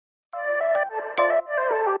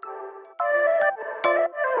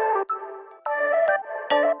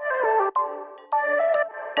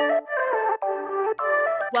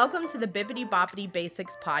Welcome to the Bippity Boppity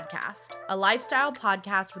Basics podcast, a lifestyle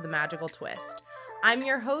podcast with a magical twist. I'm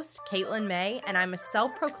your host, Caitlin May, and I'm a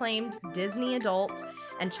self-proclaimed Disney adult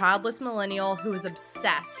and childless millennial who is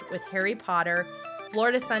obsessed with Harry Potter,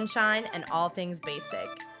 Florida Sunshine, and all things basic.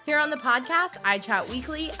 Here on the podcast, I chat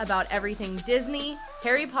weekly about everything Disney,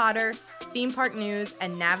 Harry Potter, theme park news,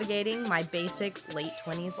 and navigating my basic late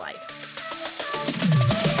 20s life.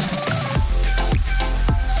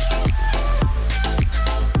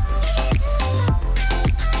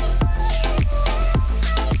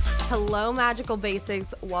 Hello, Magical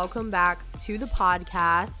Basics. Welcome back to the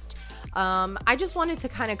podcast. I just wanted to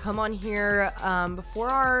kind of come on here before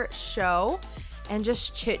our show and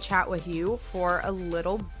just chit chat with you for a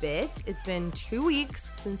little bit. It's been 2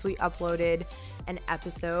 weeks since we uploaded an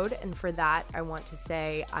episode, and for that, I want to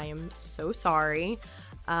say I am so sorry.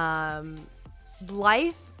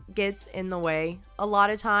 Life gets in the way a lot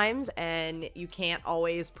of times, and you can't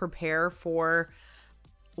always prepare for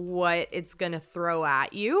what it's gonna throw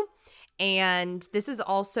at you. And this is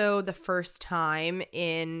also the first time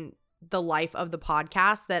in the life of the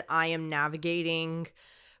podcast that I am navigating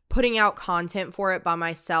putting out content for it by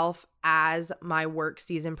myself as my work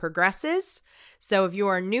season progresses. So if you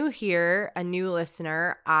are new here, a new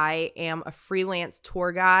listener, I am a freelance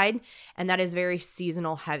tour guide, and that is very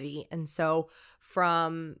seasonal heavy. And so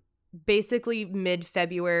from basically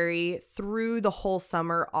mid-February through the whole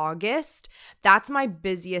summer, August, that's my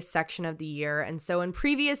busiest section of the year. And so in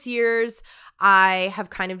previous years, I have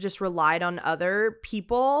kind of just relied on other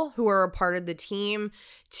people who are a part of the team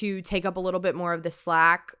to take up a little bit more of the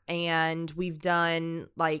slack. And we've done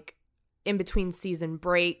like in between season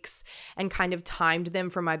breaks and kind of timed them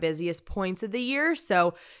for my busiest points of the year.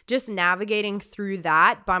 So just navigating through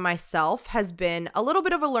that by myself has been a little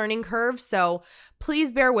bit of a learning curve. So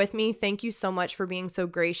please bear with me. Thank you so much for being so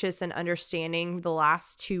gracious and understanding the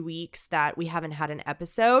last 2 weeks that we haven't had an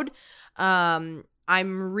episode. I'm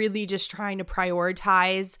really just trying to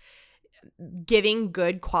prioritize giving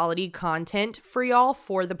good quality content for y'all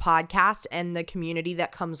for the podcast and the community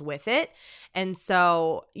that comes with it. And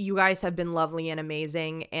so you guys have been lovely and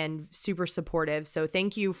amazing and super supportive. So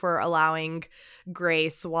thank you for allowing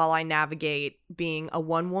grace while I navigate being a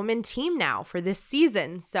one-woman team now for this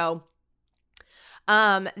season. So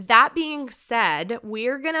that being said,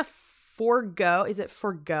 we're going to forego, is it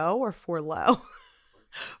forgo or forlo?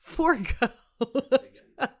 Forgo.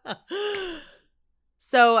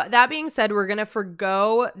 So that being said, we're going to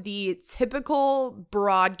forgo the typical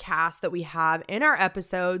broadcast that we have in our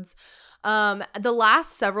episodes. The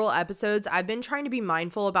last several episodes, I've been trying to be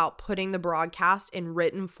mindful about putting the broadcast in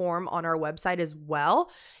written form on our website as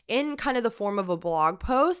well, in kind of the form of a blog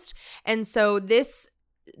post. And so this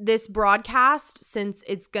broadcast, since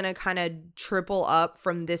it's going to kind of triple up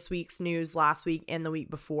from this week's news last week and the week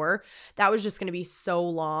before, that was just going to be so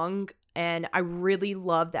long. And I really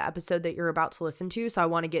love the episode that you're about to listen to, so I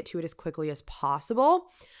want to get to it as quickly as possible.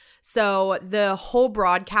 So the whole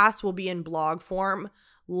broadcast will be in blog form.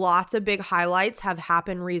 Lots of big highlights have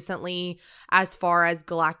happened recently as far as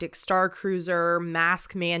Galactic Star Cruiser,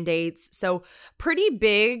 mask mandates. So pretty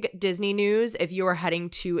big Disney news if you are heading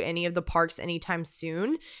to any of the parks anytime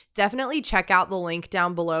soon. Definitely check out the link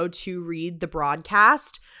down below to read the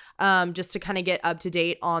broadcast, just to kind of get up to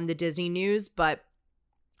date on the Disney news. But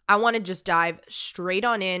I want to just dive straight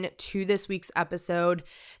on in to this week's episode.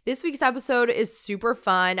 This week's episode is super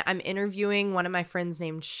fun. I'm interviewing one of my friends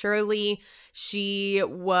named Shirley. She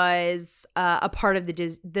was a part of the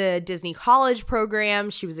Disney College program.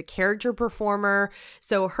 She was a character performer.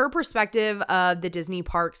 So her perspective of the Disney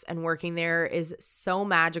parks and working there is so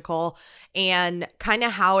magical, and kind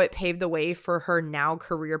of how it paved the way for her now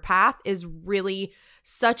career path is really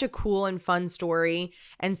such a cool and fun story.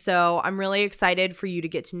 And so I'm really excited for you to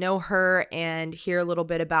get to know her and hear a little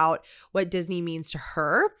bit about what Disney means to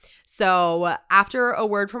her. So after a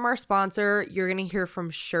word from our sponsor, you're going to hear from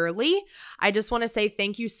Shirley. I just want to say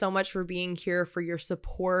thank you so much for being here, for your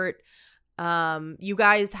support. You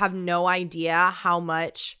guys have no idea how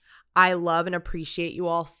much I love and appreciate you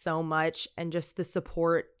all so much, and just the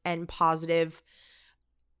support and positive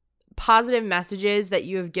messages that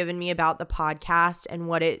you have given me about the podcast and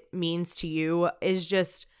what it means to you is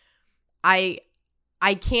just, I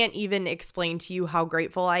can't even explain to you how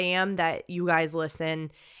grateful I am that you guys listen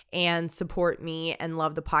and support me and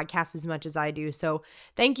love the podcast as much as I do. So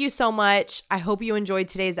thank you so much. I hope you enjoyed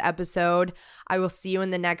today's episode. I will see you in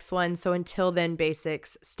the next one. So until then,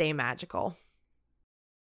 basics, stay magical.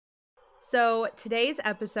 So today's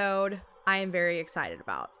episode, I am very excited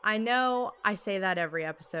about. I know I say that every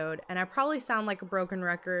episode, and I probably sound like a broken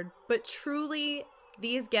record, but truly,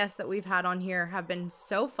 these guests that we've had on here have been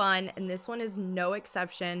so fun, and this one is no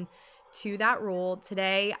exception to that rule.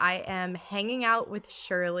 Today, I am hanging out with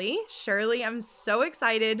Shirley. Shirley, I'm so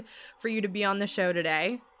excited for you to be on the show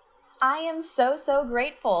today. I am so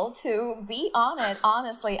grateful to be on it,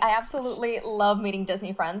 honestly. I absolutely love meeting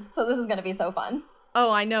Disney friends, so this is going to be so fun.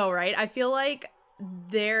 Oh, I know, right? I feel like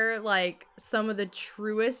they're like some of the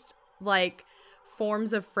truest like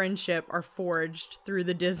forms of friendship are forged through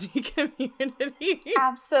the Disney community.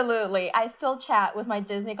 Absolutely. I still chat with my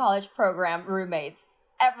Disney College program roommates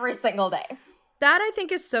every single day. That I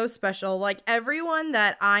think is so special. Like everyone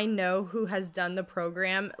that I know who has done the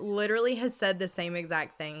program literally has said the same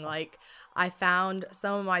exact thing. Like I found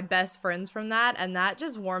some of my best friends from that, and that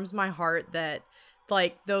just warms my heart that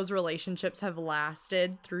like those relationships have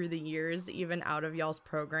lasted through the years, even out of y'all's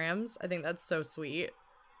programs. I think that's so sweet.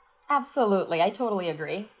 Absolutely. I totally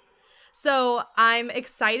agree. So I'm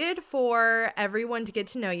excited for everyone to get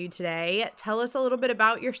to know you today. Tell us a little bit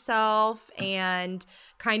about yourself and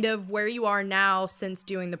kind of where you are now since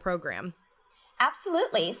doing the program.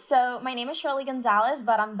 Absolutely. So my name is Shirley Gonzalez,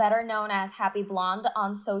 but I'm better known as Happy Blonde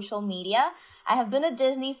on social media. I have been a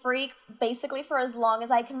Disney freak basically for as long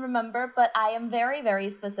as I can remember, but I am very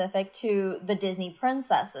specific to the Disney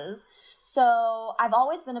princesses. So I've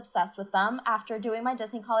always been obsessed with them. After doing my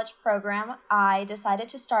Disney College program, I decided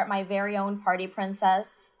to start my very own party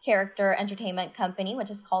princess character entertainment company,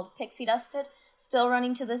 which is called Pixie Dusted. Still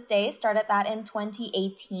running to this day, started that in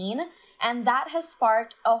 2018. And that has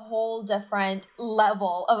sparked a whole different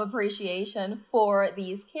level of appreciation for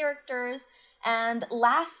these characters. And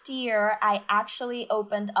last year, I actually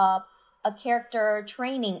opened up a character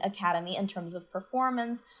training academy in terms of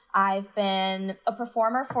performance. I've been a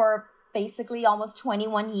performer for basically almost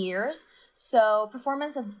 21 years. So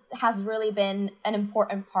performance has really been an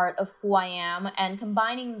important part of who I am. And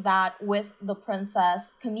combining that with the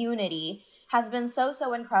princess community has been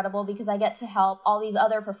so incredible because I get to help all these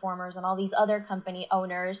other performers and all these other company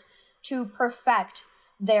owners to perfect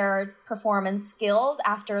their performance skills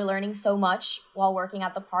after learning so much while working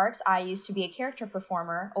at the parks. I used to be a character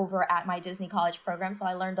performer over at my Disney College program, so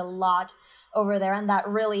I learned a lot over there, and that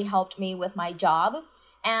really helped me with my job.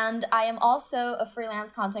 And I am also a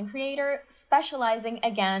freelance content creator specializing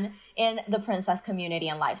again in the princess community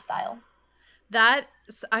and lifestyle. That,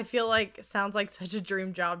 I feel like, sounds like such a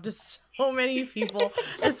dream job to so many people,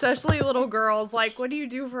 especially little girls. Like, what do you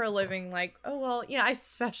do for a living? Like, oh, well, yeah, I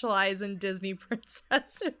specialize in Disney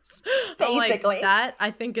princesses. Basically. Like, that,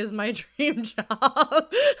 I think, is my dream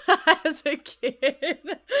job as a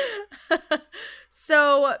kid.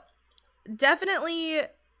 So, definitely,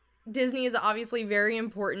 Disney is obviously very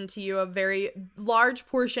important to you, a very large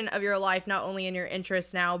portion of your life, not only in your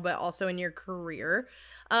interests now, but also in your career.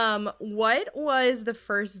 What was the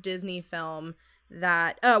first Disney film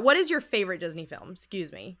that, what is your favorite Disney film?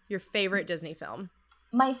 Excuse me. Your favorite Disney film?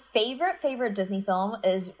 My favorite Disney film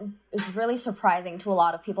is really surprising to a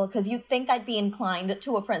lot of people because you'd think I'd be inclined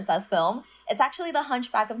to a princess film. It's actually The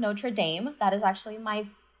Hunchback of Notre Dame. That is actually my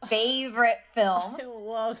favorite film. I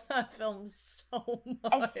love that film so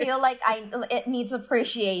much. I feel like it needs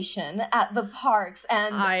appreciation at the parks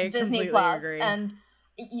and Disney Plus, agree. And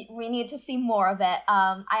we need to see more of it.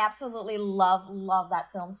 I absolutely love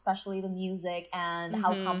that film, especially the music and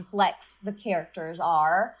how complex the characters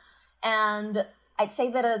are. And I'd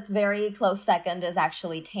say that a very close second is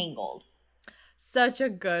actually Tangled. Such a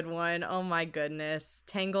good one. Oh my goodness.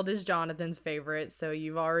 Tangled is Jonathan's favorite, so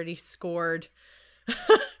you've already scored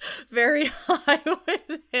very high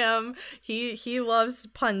with him. He loves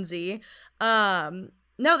Punzi. No,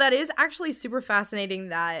 that is actually super fascinating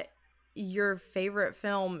that your favorite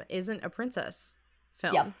film isn't a princess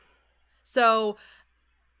film. Yep. So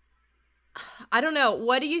I don't know.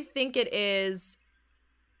 What do you think it is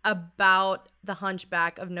about The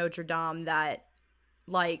Hunchback of Notre Dame that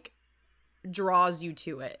like draws you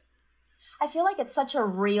to it? I feel like it's such a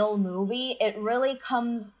real movie. It really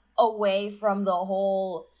comes away from the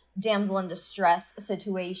whole damsel in distress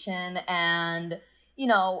situation. And, you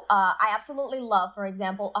know, I absolutely love, for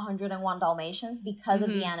example, 101 Dalmatians because of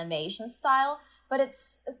the animation style. But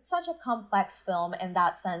it's such a complex film in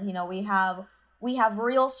that sense. You know, we have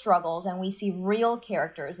real struggles and we see real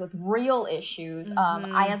characters with real issues.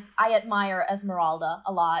 I admire Esmeralda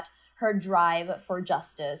a lot. Her drive for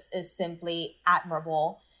justice is simply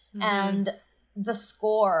admirable. And the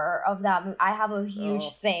score of that movie, I have a huge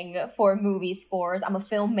thing for movie scores. I'm a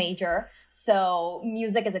film major, so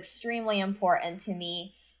music is extremely important to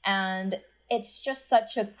me. And it's just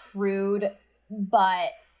such a crude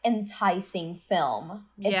but enticing film,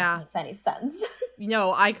 if that makes any sense.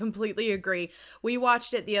 No, I completely agree. We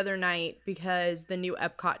watched it the other night because the new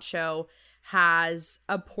Epcot show has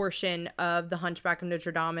a portion of the Hunchback of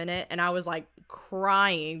Notre Dame in it, and I was like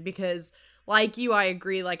crying because, like you, I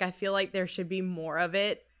agree. Like, I feel like there should be more of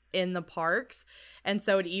it in the parks, and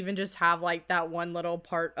so to even just have like that one little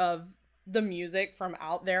part of the music from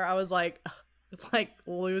Out There, I was like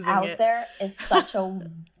losing Out it. There is such a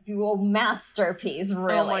masterpiece,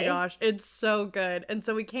 really. Oh my gosh, it's so good. And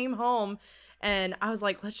so we came home and I was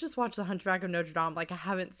like, let's just watch The Hunchback of Notre Dame. Like, I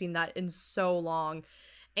haven't seen that in so long.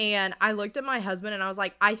 And I looked at my husband and I was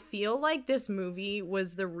like, I feel like this movie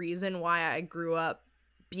was the reason why I grew up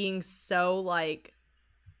being so like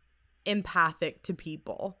empathic to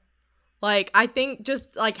people. Like, I think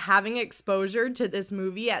just like having exposure to this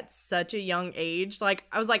movie at such a young age, like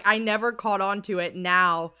I was like, I never caught on to it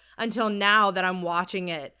until now that I'm watching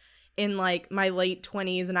it in like my late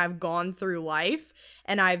 20s and I've gone through life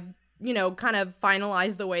and I've, kind of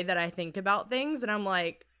finalized the way that I think about things. And I'm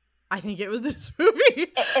like, I think it was this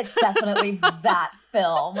movie. It's definitely that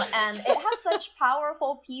film. And it has such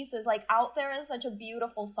powerful pieces. Like, Out There is such a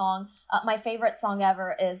beautiful song. My favorite song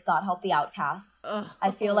ever is God Help the Outcasts. I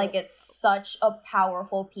feel like it's such a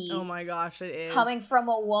powerful piece. Oh my gosh, it is. Coming from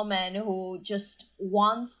a woman who just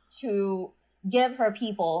wants to give her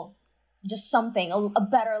people just something, a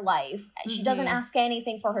better life. She doesn't ask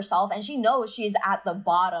anything for herself. And she knows she's at the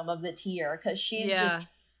bottom of the tier because she's just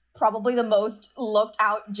probably the most looked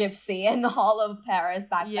out gypsy in all of Paris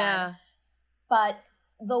back then. But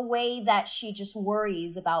the way that she just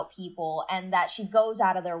worries about people and that she goes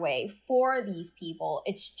out of their way for these people,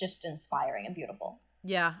 it's just inspiring and beautiful.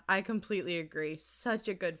 Yeah, I completely agree. Such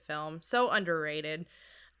a good film. So underrated.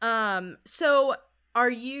 So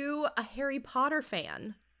are you a Harry Potter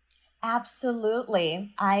fan?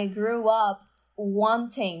 Absolutely. I grew up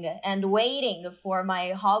wanting and waiting for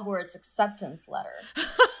my Hogwarts acceptance letter.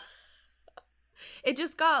 It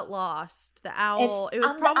just got lost. The owl. It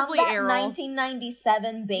was probably I'm that Errol.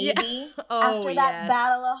 1997 baby. Yeah. Oh, after that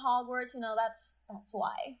Battle of Hogwarts, that's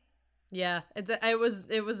why. Yeah, it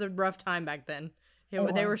was a rough time back then.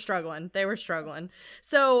 They were struggling.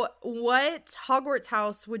 So, what Hogwarts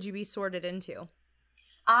house would you be sorted into?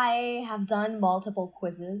 I have done multiple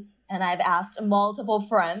quizzes and I've asked multiple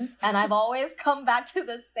friends and I've always come back to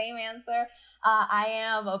the same answer. I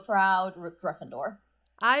am a proud Gryffindor.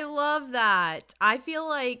 I love that. I feel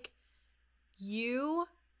like you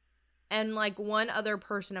and like one other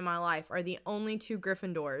person in my life are the only two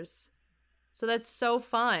Gryffindors. So that's so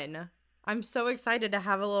fun. I'm so excited to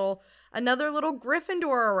have another little Gryffindor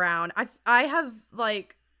around. I have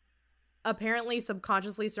like apparently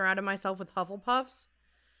subconsciously surrounded myself with Hufflepuffs.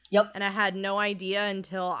 Yep. And I had no idea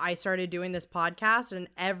until I started doing this podcast, and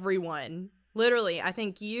everyone, literally, I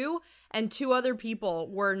think you and two other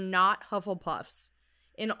people were not Hufflepuffs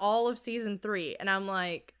in all of season 3. And I'm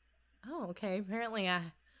like, oh, okay, apparently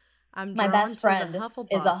I'm my drawn best to friend the Hufflepuffs.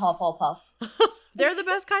 is a Hufflepuff. They're the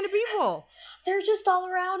best kind of people. They're just all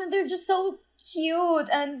around and they're just so cute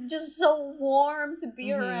and just so warm to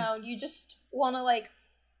be around. You just want to like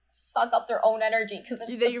suck up their own energy because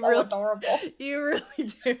it's just so adorable. You really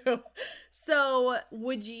do. So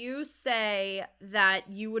would you say that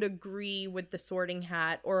you would agree with the Sorting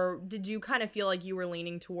Hat, or did you kind of feel like you were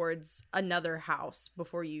leaning towards another house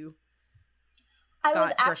before you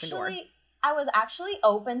got Gryffindor? I was actually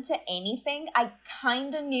open to anything. I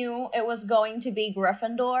kind of knew it was going to be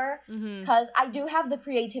Gryffindor because I do have the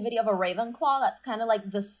creativity of a Ravenclaw. That's kind of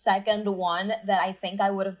like the second one that I think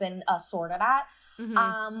I would have been sorted at.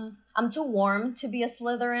 I'm too warm to be a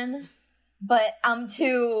Slytherin, but I'm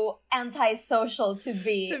too antisocial to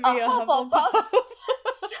be a Hufflepuff.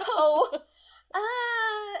 So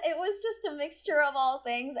it was just a mixture of all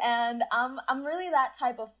things, and I'm really that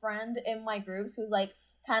type of friend in my groups who's like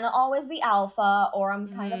kind of always the alpha, or I'm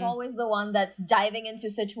kind of always the one that's diving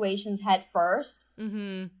into situations head first.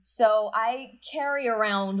 So I carry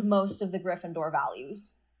around most of the Gryffindor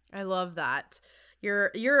values. I love that.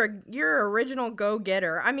 You're original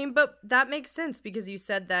go-getter. I mean, but that makes sense because you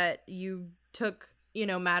said that you took,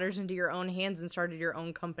 matters into your own hands and started your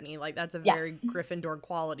own company. Like, that's a very Gryffindor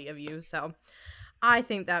quality of you. So I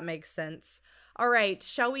think that makes sense. All right.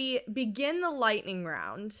 Shall we begin the lightning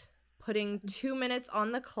round? Putting 2 minutes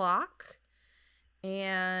on the clock.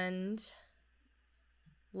 And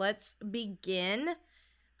let's begin.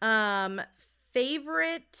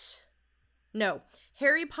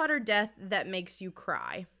 Harry Potter death that makes you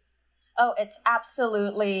cry. Oh, it's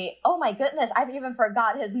absolutely, oh my goodness, I've even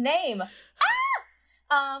forgot his name.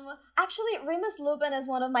 Actually, Remus Lupin is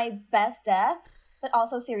one of my best deaths, but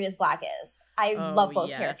also Sirius Black is. I love both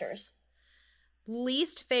characters.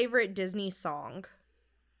 Least favorite Disney song?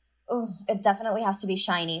 Ooh, it definitely has to be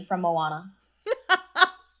Shiny from Moana.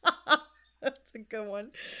 That's a good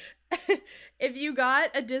one. If you got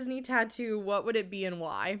a Disney tattoo, what would it be and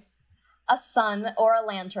why? A sun or a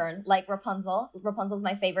lantern, like Rapunzel. Rapunzel's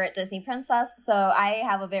my favorite Disney princess, so I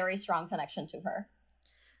have a very strong connection to her.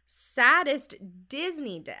 Saddest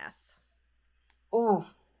Disney death?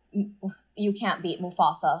 Oof. You can't beat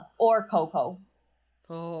Mufasa or Coco.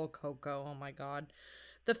 Oh, Coco. Oh my God.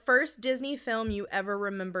 The first Disney film you ever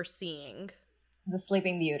remember seeing? The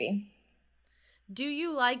Sleeping Beauty. Do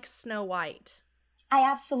you like Snow White? I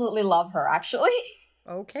absolutely love her, actually.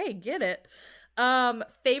 Okay, get it.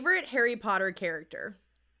 Favorite Harry Potter character?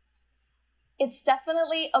 It's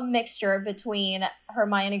definitely a mixture between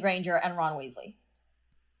Hermione Granger and Ron Weasley.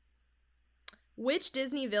 Which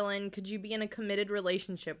Disney villain could you be in a committed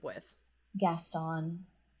relationship with? Gaston.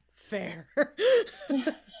 Fair.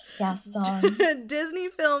 Gaston. Disney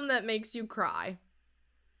film that makes you cry?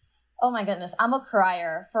 Oh my goodness, I'm a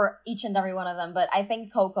crier for each and every one of them, but I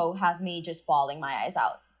think Coco has me just bawling my eyes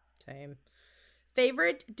out. Same.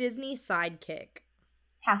 Favorite Disney sidekick?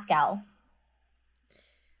 Pascal.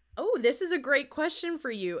 Oh, this is a great question for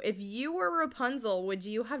you. If you were Rapunzel, would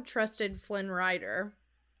you have trusted Flynn Rider?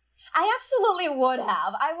 I absolutely would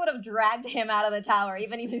have. I would have dragged him out of the tower,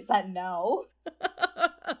 even if he said no.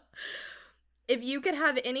 If you could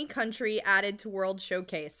have any country added to World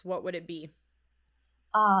Showcase, what would it be?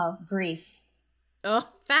 Greece. Oh,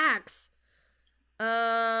 facts.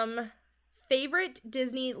 Favorite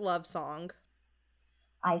Disney love song?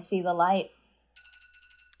 I See the Light.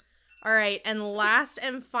 All right, and last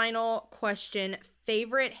and final question.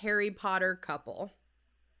 Favorite Harry Potter couple?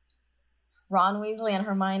 Ron Weasley and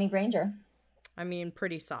Hermione Granger. I mean,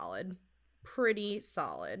 pretty solid. Pretty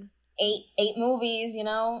solid. Eight movies, you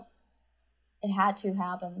know? It had to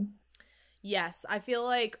happen. Yes, I feel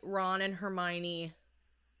like Ron and Hermione...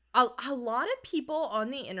 A lot of people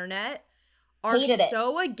on the internet are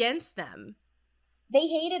so against them. They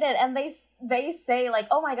hated it, and they say, like,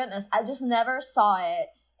 oh my goodness, I just never saw it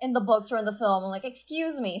in the books or in the film. I'm like,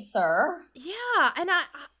 excuse me, sir. Yeah, and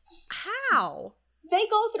how? They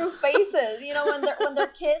go through phases, you know, when they're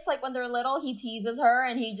kids, like when they're little, he teases her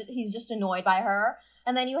and he's just annoyed by her.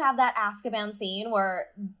 And then you have that Azkaban scene where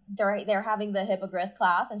they're having the hippogriff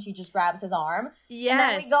class and she just grabs his arm. Yes. And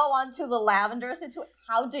then we go on to the lavender situation.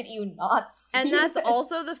 How did you not see And that's this?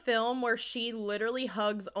 also the film where she literally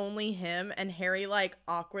hugs only him and Harry like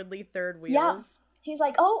awkwardly third wheels. Yeah. He's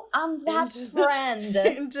like, oh, I'm that friend.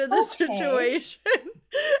 Into the situation.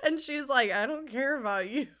 And she's like, I don't care about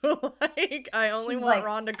you. Like, I only want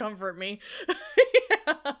Ron to comfort me.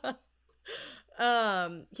 Yeah.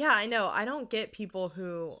 Yeah, I know. I don't get people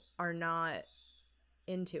who are not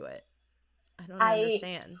into it. I don't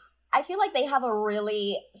understand. I feel like they have a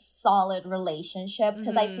really solid relationship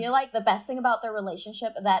because I feel like the best thing about their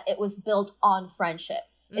relationship that it was built on friendship.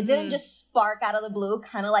 It didn't just spark out of the blue,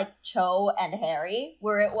 kind of like Cho and Harry,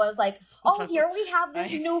 where it was like, oh, here we have this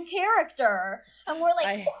new character. And we're like,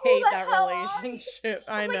 I hate that relationship.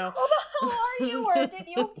 I know. Who the hell are you? Where did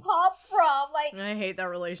you pop from? Like, I hate that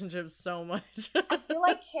relationship so much. I feel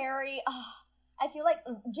like Harry, I feel like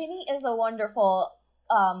Ginny is a wonderful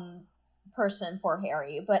person for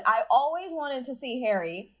Harry, but I always wanted to see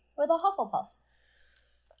Harry with a Hufflepuff.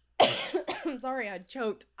 I'm sorry, I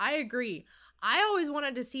choked. I agree. I always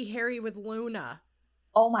wanted to see Harry with Luna.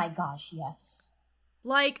 Oh my gosh, yes.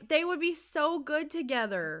 Like, they would be so good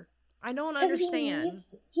together. I don't understand.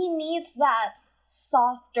 He needs that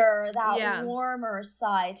softer, that warmer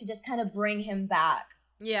side to just kind of bring him back.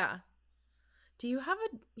 Yeah. Do you have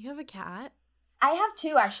a cat? I have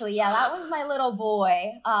two, actually. Yeah, that one's my little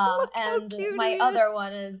boy. And my other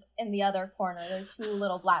one is in the other corner. They're two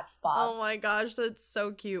little black spots. Oh my gosh, that's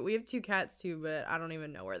so cute. We have two cats too, but I don't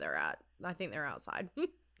even know where they're at. I think they're outside.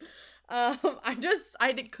 I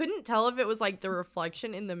couldn't tell if it was like the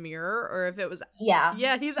reflection in the mirror or if it was. Yeah,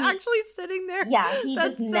 he's actually sitting there. Yeah, he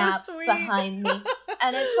just naps behind me.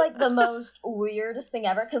 And it's like the most weirdest thing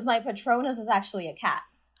ever because my Patronus is actually a cat.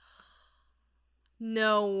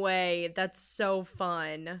 No way. That's so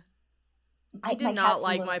fun. I did not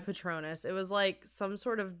like my Patronus. It was like some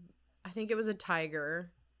sort of, I think it was a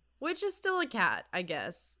tiger, which is still a cat, I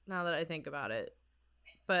guess, now that I think about it.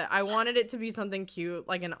 But I wanted it to be something cute,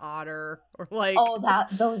 like an otter or like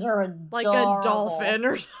those are adorable. Like a dolphin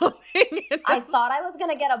or something. I thought I was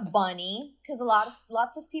gonna get a bunny because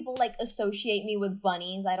lots of people like associate me with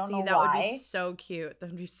bunnies. I don't know why. That would be so cute.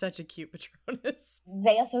 That would be such a cute Patronus.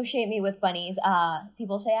 They associate me with bunnies.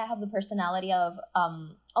 People say I have the personality of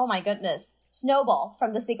oh my goodness, Snowball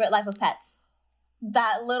from The Secret Life of Pets.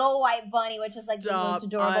 that little white bunny, which is like the most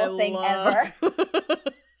adorable thing ever.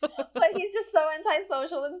 But he's just so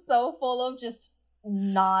antisocial and so full of just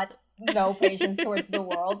no patience towards the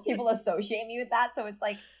world. People associate me with that, so it's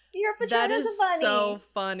like, your Patronus is funny. So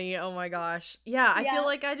funny. Oh my gosh. Yeah, I feel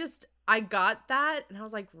like I got that and I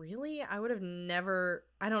was like, really? I would have never,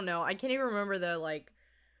 I don't know. I can't even remember the like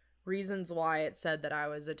reasons why it said that I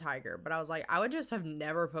was a tiger, but I was like, I would just have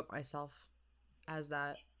never put myself as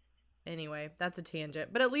that. Anyway, that's a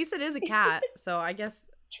tangent, but at least it is a cat. So I guess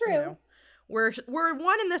true. You know, we're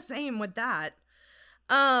one and the same with that.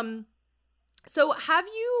 So have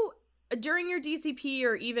you, during your DCP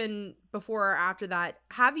or even before or after that,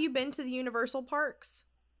 have you been to the Universal parks?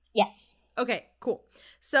 Yes. Okay, cool.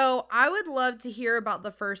 So I would love to hear about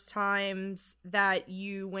the first times that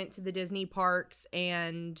you went to the Disney parks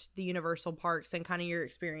and the Universal parks and kind of your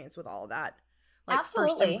experience with all of that. Like,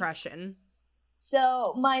 absolutely. First impression.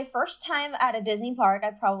 So my first time at a Disney park,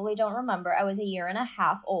 I probably don't remember. I was 1.5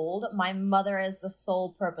 years old. My mother is the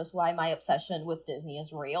sole purpose why my obsession with Disney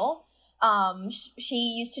is real.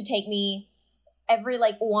 She used to take me every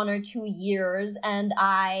like 1 or 2 years, and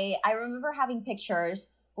I remember having pictures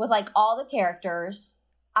with like all the characters.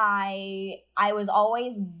 I was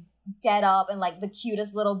always get up and like the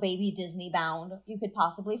cutest little baby Disney bound you could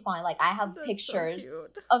possibly find. Like, I have pictures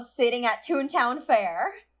of sitting at Toontown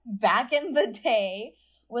Fair back in the day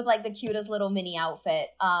with like the cutest little mini outfit.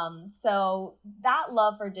 So that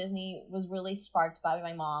love for Disney was really sparked by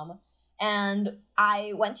my mom. And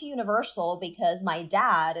I went to Universal because my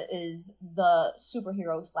dad is the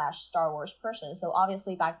superhero / Star Wars person. So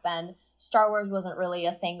obviously back then, Star Wars wasn't really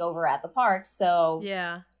a thing over at the parks. So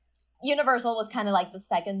yeah, Universal was kind of like the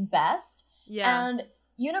second best. Yeah. And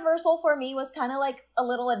Universal for me was kind of like a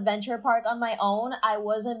little adventure park on my own. I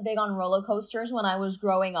wasn't big on roller coasters when I was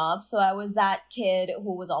growing up. So I was that kid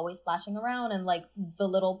who was always splashing around and like the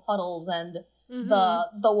little puddles and the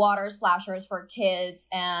water splashers for kids.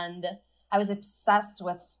 And I was obsessed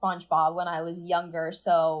with SpongeBob when I was younger.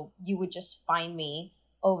 So you would just find me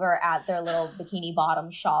over at their little Bikini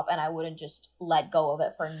Bottom shop and I wouldn't just let go of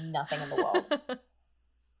it for nothing in the world.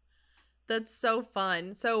 That's so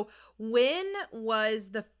fun. So when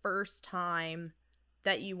was the first time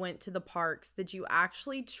that you went to the parks that you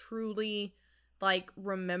actually truly like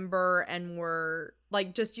remember and were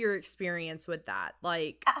like just your experience with that?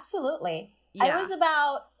 Like, absolutely. Yeah. I was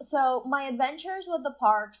so my adventures with the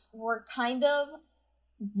parks were kind of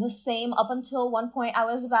the same up until one point. I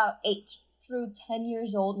was about 8 through 10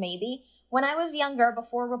 years old, maybe. When I was younger,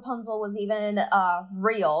 before Rapunzel was even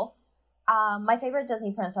real, my favorite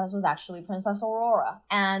Disney princess was actually Princess Aurora.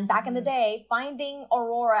 And back in the day, finding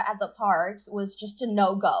Aurora at the parks was just a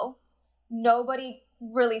no-go. Nobody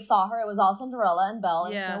really saw her. It was all Cinderella and Belle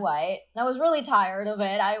and Snow White. And I was really tired of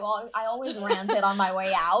it. I always ranted on my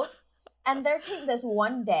way out. And there came this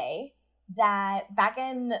one day that back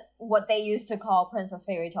in what they used to call Princess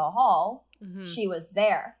Fairy Tale Hall, she was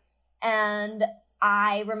there. And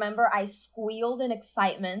I remember I squealed in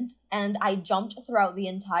excitement and I jumped throughout the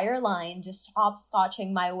entire line, just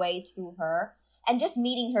hopscotching my way to her. And just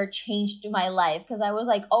meeting her changed my life because I was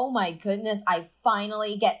like, oh my goodness, I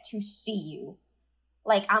finally get to see you.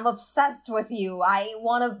 Like, I'm obsessed with you. I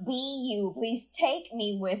want to be you. Please take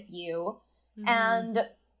me with you. And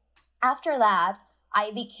after that, I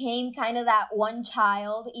became kind of that one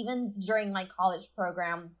child, even during my college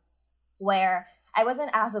program, where I wasn't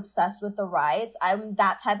as obsessed with the rides. I'm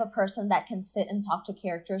that type of person that can sit and talk to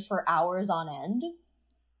characters for hours on end.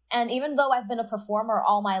 And even though I've been a performer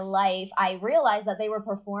all my life, I realized that they were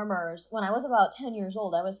performers when I was about 10 years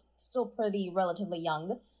old. I was still pretty relatively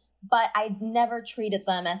young, but I never treated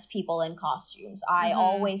them as people in costumes. I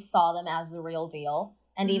always saw them as the real deal.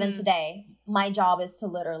 And even today, my job is to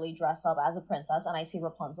literally dress up as a princess and I see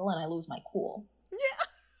Rapunzel and I lose my cool. Yeah.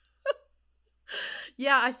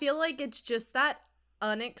 Yeah, I feel like it's just that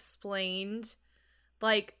unexplained,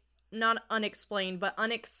 like, not unexplained, but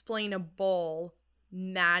unexplainable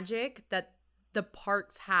magic that the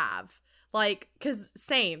parks have. Like, because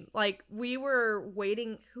same, like, we were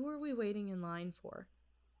waiting, who were we waiting in line for?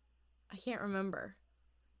 I can't remember.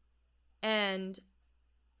 And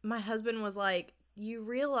my husband was like, you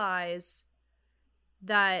realize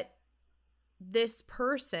that this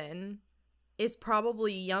person is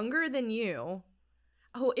probably younger than you.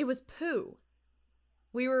 Oh, it was Pooh.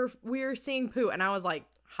 We were seeing Pooh, and I was like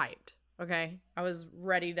hyped. Okay, I was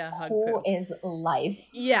ready to hug Pooh. Pooh is life.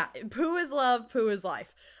 Yeah, Pooh is love. Pooh is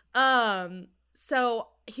life. So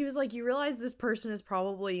he was like, you realize this person is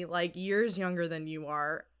probably like years younger than you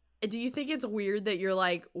are. Do you think it's weird that you're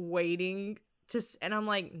like waiting to? And I'm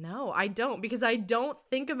like, no, I don't, because I don't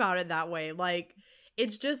think about it that way. Like,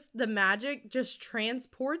 it's just the magic just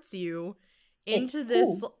transports you It's into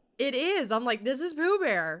this. Pooh. It is. I'm like, this is Pooh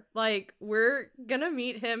Bear. Like, we're gonna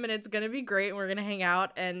meet him and it's gonna be great and we're gonna hang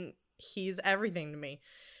out and he's everything to me.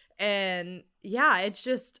 And yeah, it's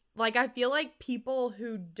just like, I feel like people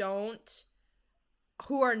who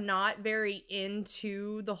are not very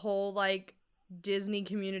into the whole like Disney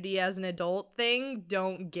community as an adult thing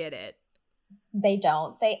don't get it. They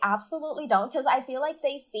don't. They absolutely don't. Because I feel like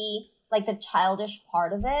they see like the childish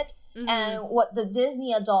part of it. Mm-hmm. And what the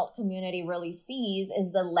Disney adult community really sees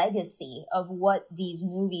is the legacy of what these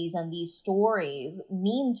movies and these stories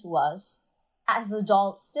mean to us as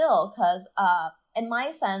adults still. Because in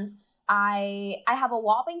my sense, I have a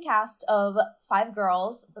whopping cast of 5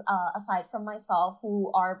 girls, aside from myself,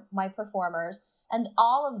 who are my performers. And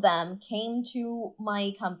all of them came to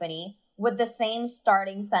my company with the same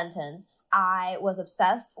starting sentence. I was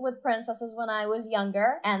obsessed with princesses when I was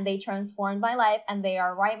younger, and they transformed my life, and they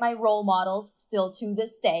are my role models still to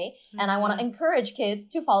this day. Mm-hmm. And I want to encourage kids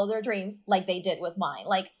to follow their dreams like they did with mine.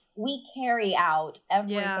 Like, we carry out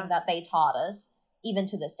everything that they taught us, even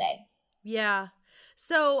to this day. Yeah.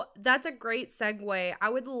 So that's a great segue. I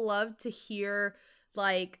would love to hear,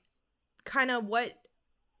 like, kind of what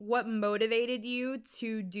motivated you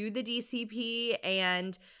to do the DCP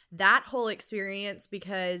and that whole experience,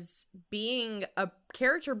 because being a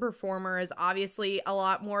character performer is obviously a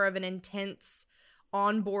lot more of an intense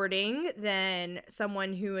onboarding than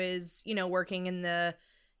someone who is, you know, working in the,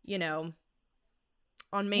 you know,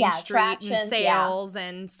 on Main Street and sales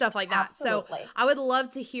and stuff like that. Absolutely. So I would love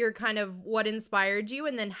to hear kind of what inspired you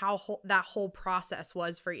and then how that whole process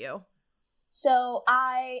was for you. So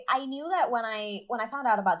I knew that when I found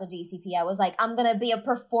out about the DCP, I was like, I'm going to be a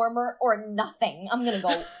performer or nothing. I'm going to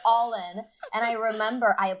go all in. And I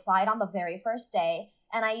remember I applied on the very first day,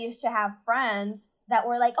 and I used to have friends that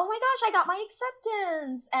were like, oh my gosh, I got my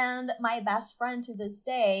acceptance. And my best friend to this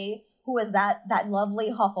day, who is that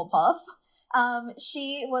lovely Hufflepuff,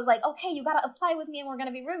 she was like, okay, you got to apply with me and we're going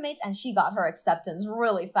to be roommates. And she got her acceptance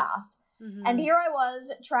really fast. Mm-hmm. And here I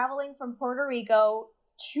was traveling from Puerto Rico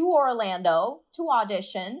to Orlando to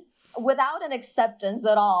audition without an acceptance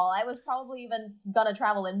at all. I was probably even gonna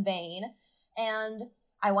travel in vain. And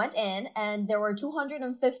I went in, and there were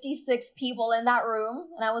 256 people in that room,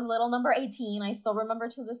 and I was little number 18. I still remember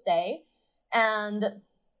to this day. And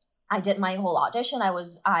I did my whole audition.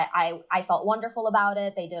 I felt wonderful about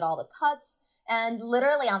it. They did all the cuts. And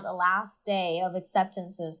literally on the last day of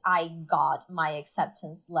acceptances, I got my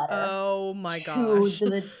acceptance letter. Oh my gosh.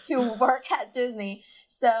 To work at Disney.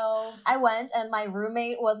 So I went, and my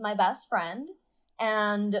roommate was my best friend.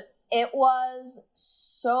 And it was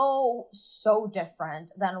so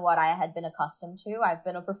different than what I had been accustomed to. I've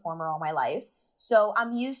been a performer all my life. So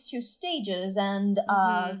I'm used to stages and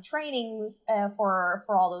training for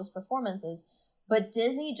all those performances. But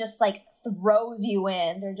Disney just like throws you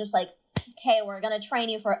in. They're just like, okay, we're going to train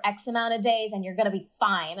you for X amount of days and you're going to be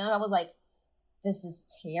fine. And I was like, this is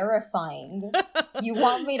terrifying. You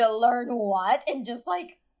want me to learn what in just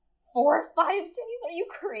like 4 or 5 days? Are you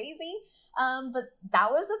crazy? But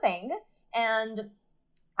that was the thing. And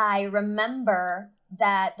I remember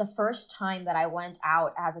that the first time that I went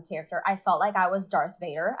out as a character, I felt like I was Darth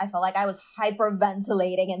Vader. I felt like I was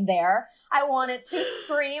hyperventilating in there. I wanted to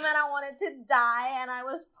scream and I wanted to die. And I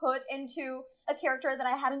was put into a character that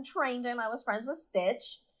I hadn't trained in. I was friends with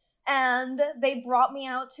Stitch. And they brought me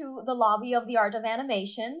out to the lobby of the Art of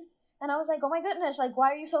Animation. And I was like, oh my goodness, like,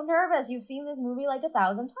 why are you so nervous? You've seen this movie like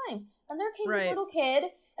 1,000 times. And there came this little kid.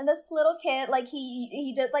 And this little kid, like,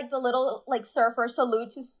 he did, like, the little, like, surfer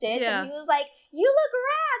salute to Stitch. Yeah. And he was like, you look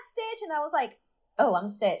rad, Stitch. And I was like, oh, I'm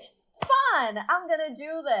Stitch. Fun. I'm going to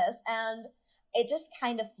do this. And it just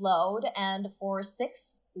kind of flowed. And for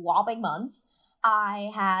 6 whopping months, I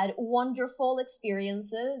had wonderful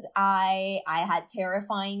experiences. I had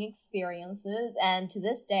terrifying experiences. And to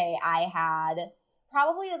this day, I had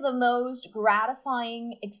probably the most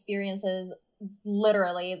gratifying experiences.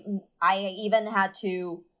 Literally, I even had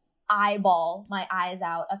to eyeball my eyes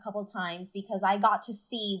out a couple times because I got to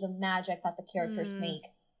see the magic that the characters make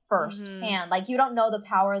firsthand. Like, you don't know the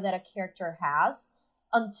power that a character has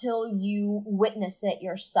until you witness it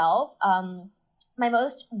yourself. My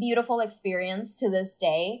most beautiful experience to this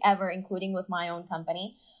day ever, including with my own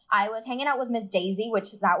company, I was hanging out with Miss Daisy,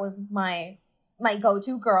 which that was my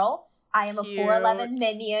go-to girl. I am a 4'11"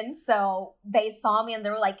 minion, so they saw me and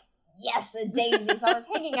they were like, yes, a Daisy. So I was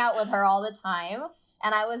hanging out with her all the time.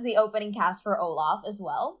 And I was the opening cast for Olaf as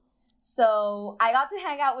well. So I got to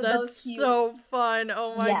hang out with those cuties. That's so fun.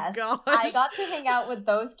 Oh my gosh. I got to hang out with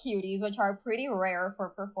those cuties, which are pretty rare for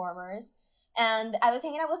performers. And I was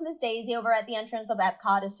hanging out with Miss Daisy over at the entrance of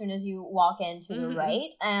Epcot as soon as you walk in to the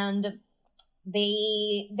right. And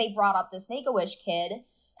they brought up this Make-A-Wish kid.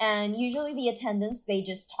 And usually the attendants, they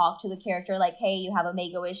just talk to the character like, hey, you have a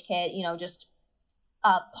Make-A-Wish kid, you know, just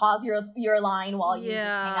pause your line while you just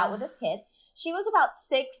hang out with this kid. She was about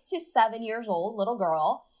 6 to 7 years old, little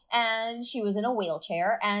girl. And she was in a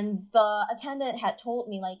wheelchair, and the attendant had told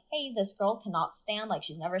me, like, hey, this girl cannot stand, like,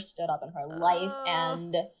 she's never stood up in her life,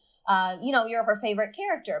 and, you know, you're her favorite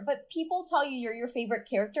character. But people tell you you're your favorite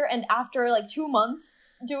character, and after, like, 2 months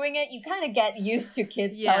doing it, you kind of get used to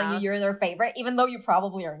kids telling you you're their favorite, even though you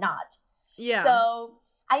probably are not. Yeah. So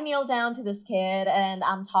I kneel down to this kid, and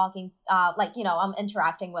I'm talking, like, you know, I'm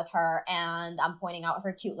interacting with her, and I'm pointing out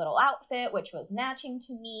her cute little outfit, which was matching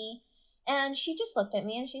to me. And she just looked at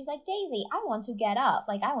me and she's like, Daisy, I want to get up.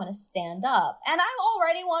 Like, I want to stand up. And I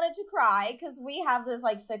already wanted to cry because we have this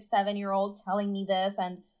like 6, 7-year-old telling me this.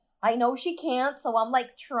 And I know she can't. So I'm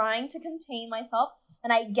like trying to contain myself.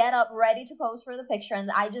 And I get up ready to pose for the picture.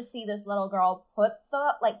 And I just see this little girl put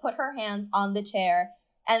her hands on the chair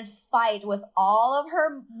and fight with all of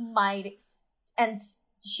her might. And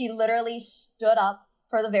she literally stood up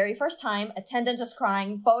for the very first time. Attendant just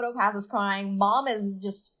crying. Photo pass is crying. Mom is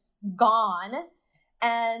just gone,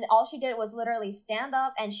 and all she did was literally stand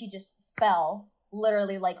up, and she just fell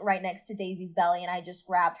literally like right next to Daisy's belly, and I just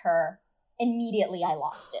grabbed her. Immediately I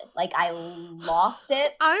lost it. Like, I lost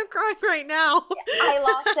it. I'm crying right now. I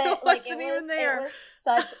lost it. Like, it was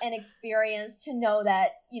such an experience to know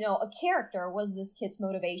that, you know, a character was this kid's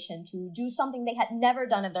motivation to do something they had never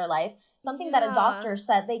done in their life, something that a doctor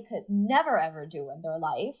said they could never ever do in their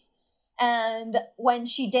life. And when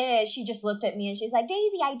she did, she just looked at me and she's like,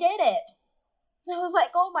 Daisy, I did it. And I was like,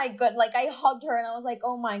 oh my god. Like, I hugged her and I was like,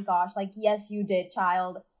 oh my gosh. Like, yes, you did,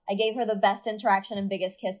 child. I gave her the best interaction and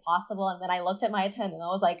biggest kiss possible. And then I looked at my attendant and I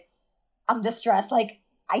was like, I'm distressed. Like,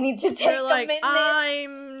 I need to take a minute. I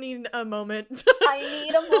need a moment. I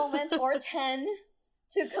need a moment or 10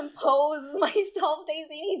 to compose myself.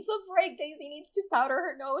 Daisy needs a break. Daisy needs to powder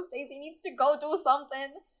her nose. Daisy needs to go do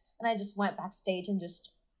something. And I just went backstage and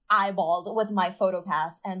just eyeballed with my photo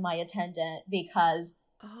pass and my attendant because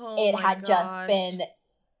it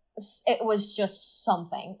was just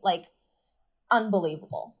something like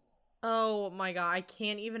unbelievable. Oh my god, I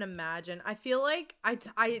can't even imagine. I feel like I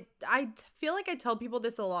feel like I tell people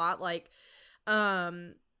this a lot, like,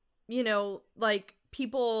 you know, like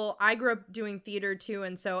people, I grew up doing theater too,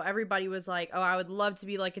 and so everybody was like, oh, I would love to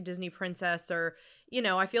be like a Disney princess, or, you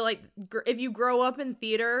know, I feel like if you grow up in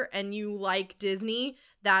theater and you like Disney,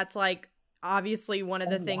 that's like obviously one of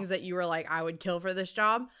the things that you were like, I would kill for this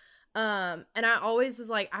job. And I always was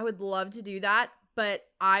like, I would love to do that, but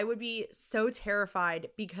I would be so terrified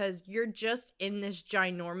because you're just in this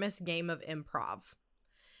ginormous game of improv.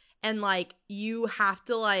 And like, you have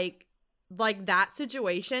to like that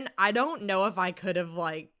situation, I don't know if I could have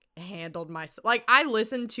like handled myself. Like, I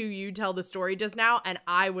listened to you tell the story just now and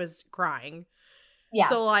I was crying. Yeah.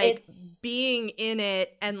 So like being in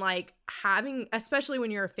it and like having, especially when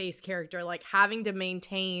you're a face character, like having to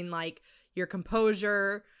maintain like your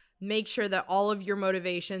composure, make sure that all of your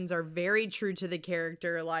motivations are very true to the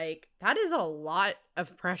character, like that is a lot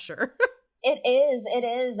of pressure. It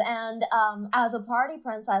is. And as a party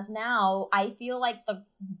princess now, I feel like the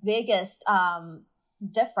biggest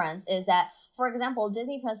difference is that, for example,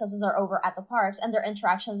 Disney princesses are over at the parks and their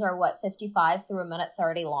interactions are 55 through a minute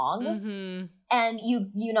 30 long. Mm-hmm. And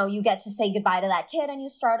you know, you get to say goodbye to that kid and you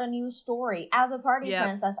start a new story. As a party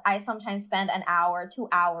princess, I sometimes spend an hour, 2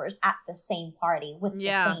 hours at the same party with the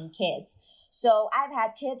same kids. So I've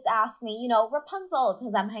had kids ask me, you know, Rapunzel,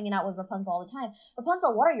 because I'm hanging out with Rapunzel all the time.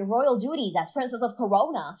 Rapunzel, what are your royal duties as Princess of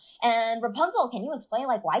Corona? And Rapunzel, can you explain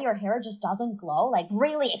like why your hair just doesn't glow? Like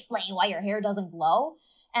really explain why your hair doesn't glow?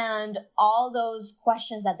 And all those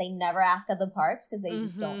questions that they never ask at the parks because they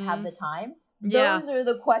just don't have the time. Yeah. Those are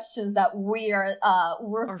the questions that we're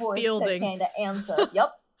forced to kind of answer.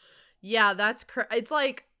 Yep. Yeah, that's it's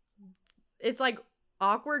like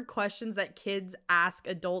awkward questions that kids ask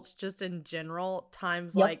adults just in general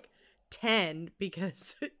times like 10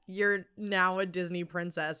 because you're now a Disney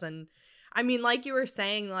princess. And I mean, like you were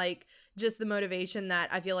saying, like just the motivation that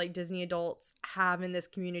I feel like Disney adults have in this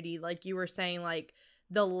community, like you were saying, like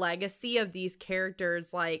the legacy of these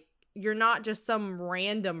characters, like you're not just some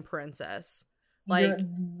random princess. Like you're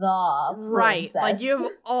the right, like you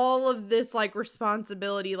have all of this like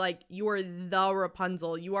responsibility, like you are the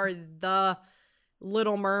Rapunzel, you are the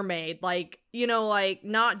Little Mermaid, like, you know, like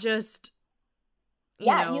not just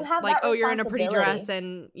Yeah, you have like, that oh, you're in a pretty dress responsibility.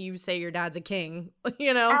 and you say your dad's a king,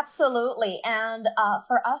 you know? Absolutely. And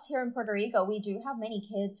for us here in Puerto Rico, we do have many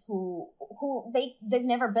kids who they've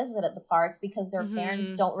never visited the parks because their parents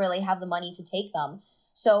Mm-hmm. don't really have the money to take them.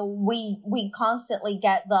 So we constantly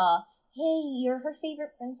get the, hey, you're her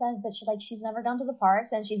favorite princess, but she's never gone to the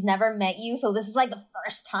parks and she's never met you. So this is like the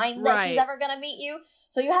first time that she's Right. ever gonna meet you.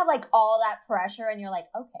 So you have like all that pressure and you're like,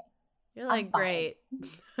 okay, You're I'm like, fine. great.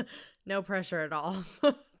 No pressure at all.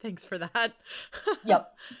 Thanks for that.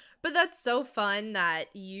 Yep. But that's so fun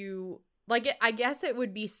that you, like, I guess it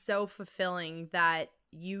would be so fulfilling that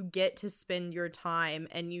you get to spend your time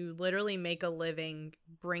and you literally make a living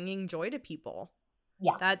bringing joy to people.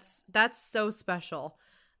 Yeah. That's so special.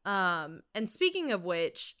 And speaking of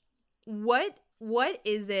which, what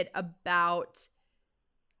is it about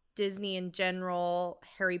Disney in general,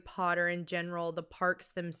 Harry Potter in general, the parks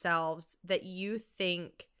themselves that you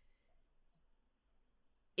think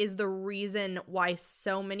is the reason why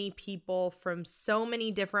so many people from so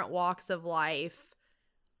many different walks of life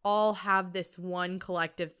all have this one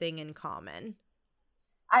collective thing in common?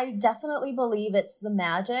 I definitely believe it's the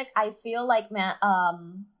magic. I feel like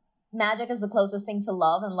magic is the closest thing to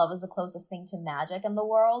love, and love is the closest thing to magic in the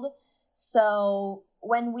world. So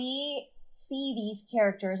when we see these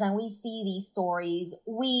characters and we see these stories,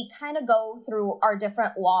 we kind of go through our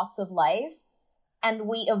different walks of life and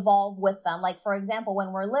we evolve with them. Like, for example,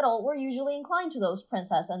 when we're little, we're usually inclined to those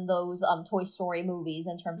princess and those Toy Story movies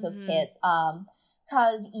in terms of kids.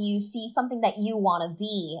 Because you see something that you want to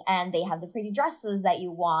be, and they have the pretty dresses that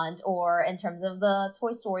you want, or in terms of the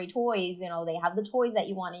Toy Story toys, they have the toys that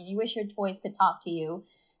you want, and you wish your toys could talk to you.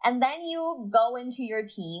 And then you go into your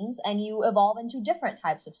teens, and you evolve into different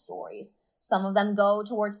types of stories. Some of them go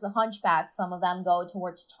towards the Hunchback, some of them go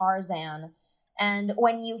towards Tarzan. And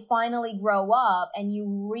when you finally grow up and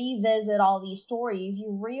you revisit all these stories,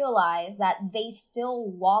 you realize that they still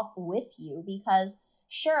walk with you because,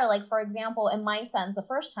 sure, like, for example, in my sense, the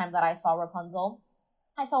first time that I saw Rapunzel,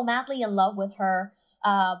 I fell madly in love with her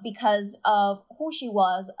because of who she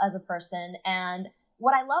was as a person. And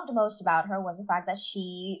what I loved most about her was the fact that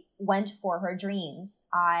she went for her dreams.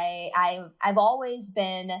 I've always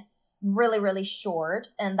been really, really short,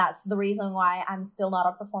 and that's the reason why I'm still not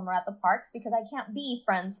a performer at the parks, because I can't be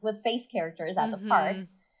friends with face characters at the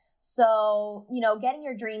parks. So, getting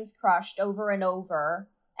your dreams crushed over and over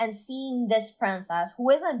and seeing this princess who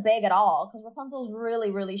isn't big at all, because Rapunzel's really,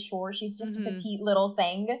 really short, she's just a petite little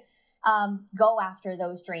thing, go after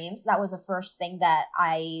those dreams. That was the first thing that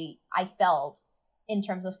I felt in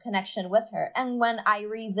terms of connection with her. And when I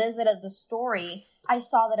revisited the story, I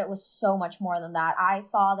saw that it was so much more than that. I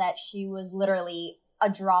saw that she was literally a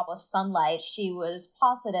drop of sunlight. She was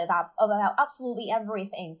positive about absolutely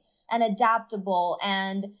everything and adaptable,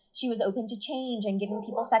 and she was open to change and giving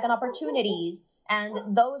people second opportunities.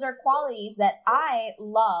 And those are qualities that I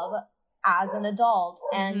love as an adult.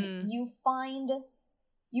 And you find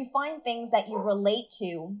things that you relate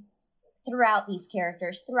to throughout these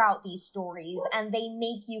characters, throughout these stories, and they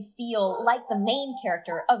make you feel like the main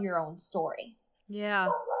character of your own story. Yeah,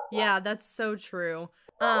 that's so true.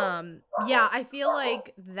 I feel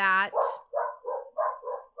like that's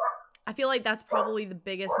probably the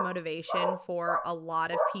biggest motivation for a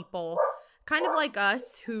lot of people, kind of like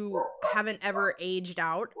us, who haven't ever aged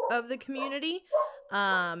out of the community,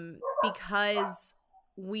 because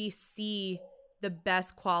we see the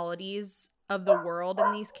best qualities of the world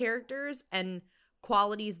in these characters and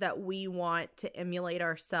qualities that we want to emulate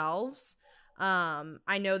ourselves.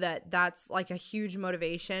 I know that that's like a huge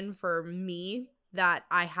motivation for me, that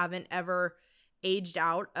I haven't ever aged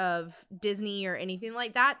out of Disney or anything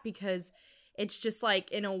like that, because it's just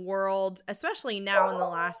like, in a world, especially now in the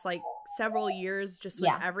last like several years, just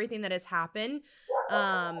with everything that has happened,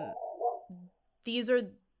 these are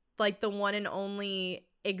like the one and only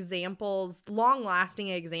examples, long-lasting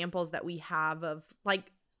examples that we have of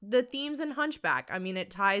like the themes in Hunchback. I mean, it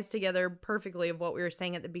ties together perfectly of what we were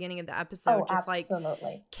saying at the beginning of the episode. Just absolutely.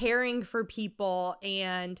 Like caring for people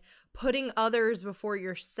and putting others before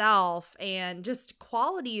yourself, and just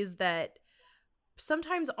qualities that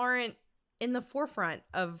sometimes aren't in the forefront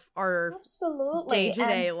of our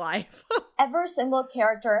day-to-day life. Every single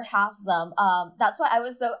character has them. That's why I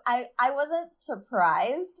wasn't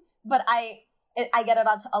surprised, but I get it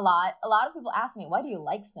a lot. A lot of people ask me, why do you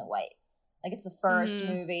like Snow White? Like, it's the first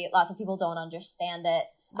movie. Lots of people don't understand it.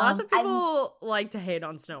 Lots of people like to hate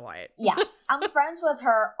on Snow White. Yeah. I'm friends with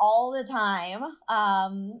her all the time.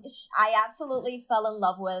 I absolutely fell in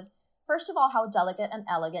love with, first of all, how delicate and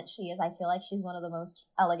elegant she is. I feel like she's one of the most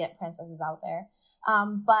elegant princesses out there.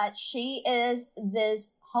 But she is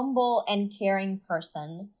this humble and caring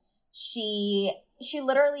person. She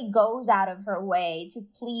literally goes out of her way to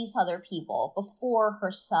please other people before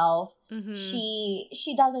herself. Mm-hmm.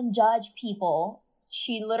 She doesn't judge people.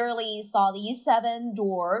 She literally saw these 7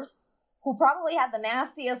 dwarves who probably had the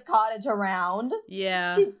nastiest cottage around.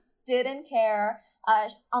 Yeah. She didn't care.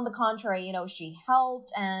 On the contrary, you know, she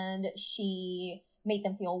helped and she made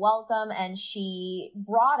them feel welcome and she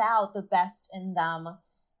brought out the best in them.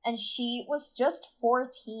 And she was just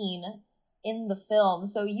 14 in the film.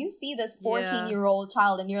 So you see this 14-year-old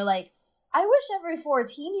child and you're like, I wish every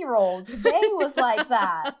 14-year-old today was like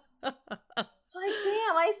that. Like,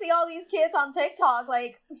 damn, I see all these kids on TikTok,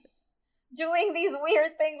 like, doing these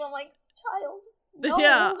weird things. I'm like, child,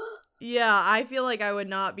 no. Yeah, I feel like I would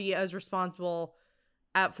not be as responsible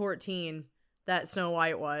at 14 that Snow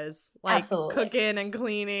White was. Like, absolutely. Cooking and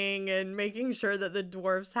cleaning and making sure that the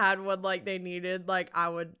dwarfs had what, like, they needed. Like, I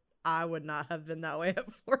would not have been that way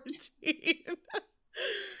at 14.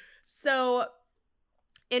 So,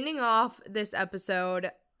 ending off this episode,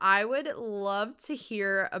 I would love to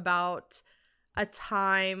hear about a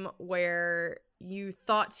time where you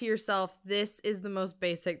thought to yourself, this is the most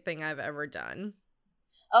basic thing I've ever done.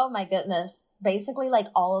 Oh my goodness. Basically, like,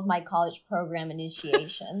 all of my college program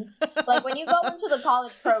initiations. Like, when you go into the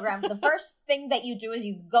college program, the first thing that you do is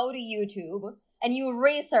you go to YouTube and you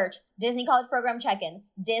research Disney college program check-in,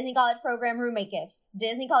 Disney college program roommate gifts,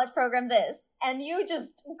 Disney college program this, and you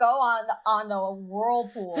just go on a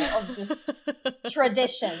whirlpool of just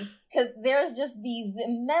traditions, because there's just these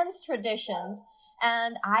immense traditions,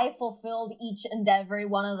 and I fulfilled each and every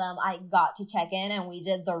one of them. I got to check in, and we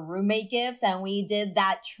did the roommate gifts, and we did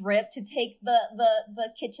that trip to take the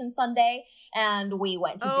kitchen Sunday, and we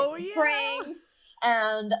went to Disney Springs.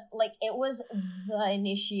 And, like, it was the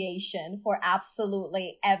initiation for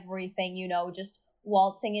absolutely everything, you know, just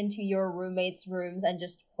waltzing into your roommate's rooms and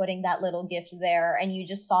just putting that little gift there. And you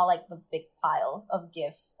just saw, like, the big pile of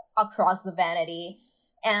gifts across the vanity.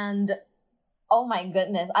 And, oh my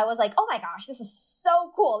goodness, I was like, oh my gosh, this is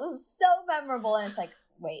so cool. This is so memorable. And it's like,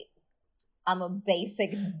 wait, I'm a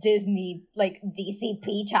basic Disney, like,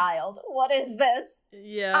 DCP child. What is this?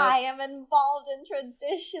 Yeah. I am involved in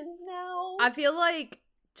traditions now. I feel like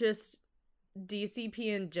just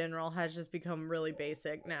DCP in general has just become really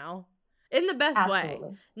basic now. In the best way.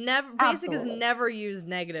 Basic is never used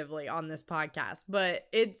negatively on this podcast, but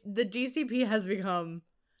the DCP has become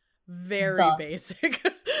very basic.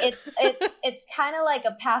 It's kind of like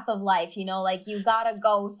a path of life, you know, like, you gotta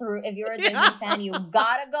go through, if you're a Disney fan, you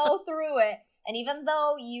gotta go through it. And even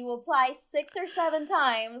though you apply 6 or 7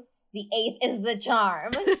 times, the 8th is the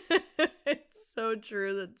charm. It's so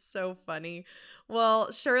true. That's so funny.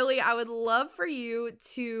 Well, Shirley, I would love for you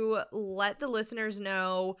to let the listeners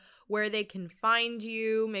know where they can find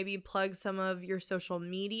you, maybe plug some of your social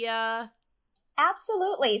media.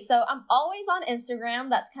 Absolutely. So I'm always on Instagram.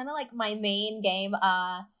 That's kind of like my main game,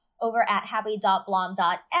 over at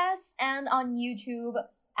happy.blonde.s, and on YouTube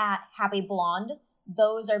at happy.blonde.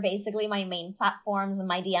 Those are basically my main platforms, and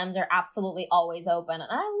my DMs are absolutely always open. And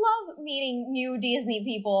I love meeting new Disney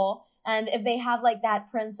people. And if they have, like, that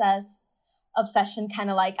princess obsession kind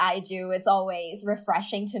of like I do, it's always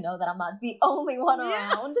refreshing to know that I'm not the only one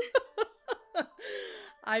around.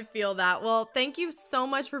 I feel that. Well, thank you so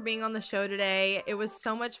much for being on the show today. It was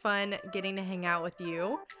so much fun getting to hang out with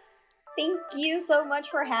you. Thank you so much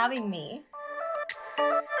for having me.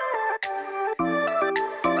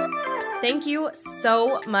 Thank you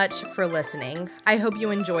so much for listening. I hope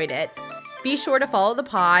you enjoyed it. Be sure to follow the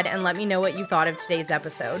pod and let me know what you thought of today's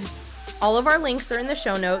episode. All of our links are in the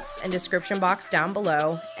show notes and description box down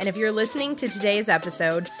below. And if you're listening to today's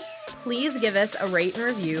episode, please give us a rate and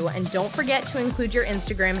review, and don't forget to include your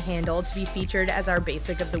Instagram handle to be featured as our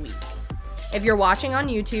basic of the week. If you're watching on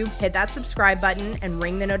YouTube, hit that subscribe button and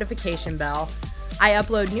ring the notification bell. I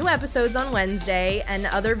upload new episodes on Wednesday and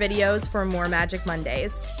other videos for more Magic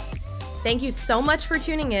Mondays. Thank you so much for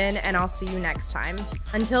tuning in, and I'll see you next time.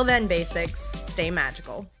 Until then, basics, stay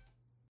magical.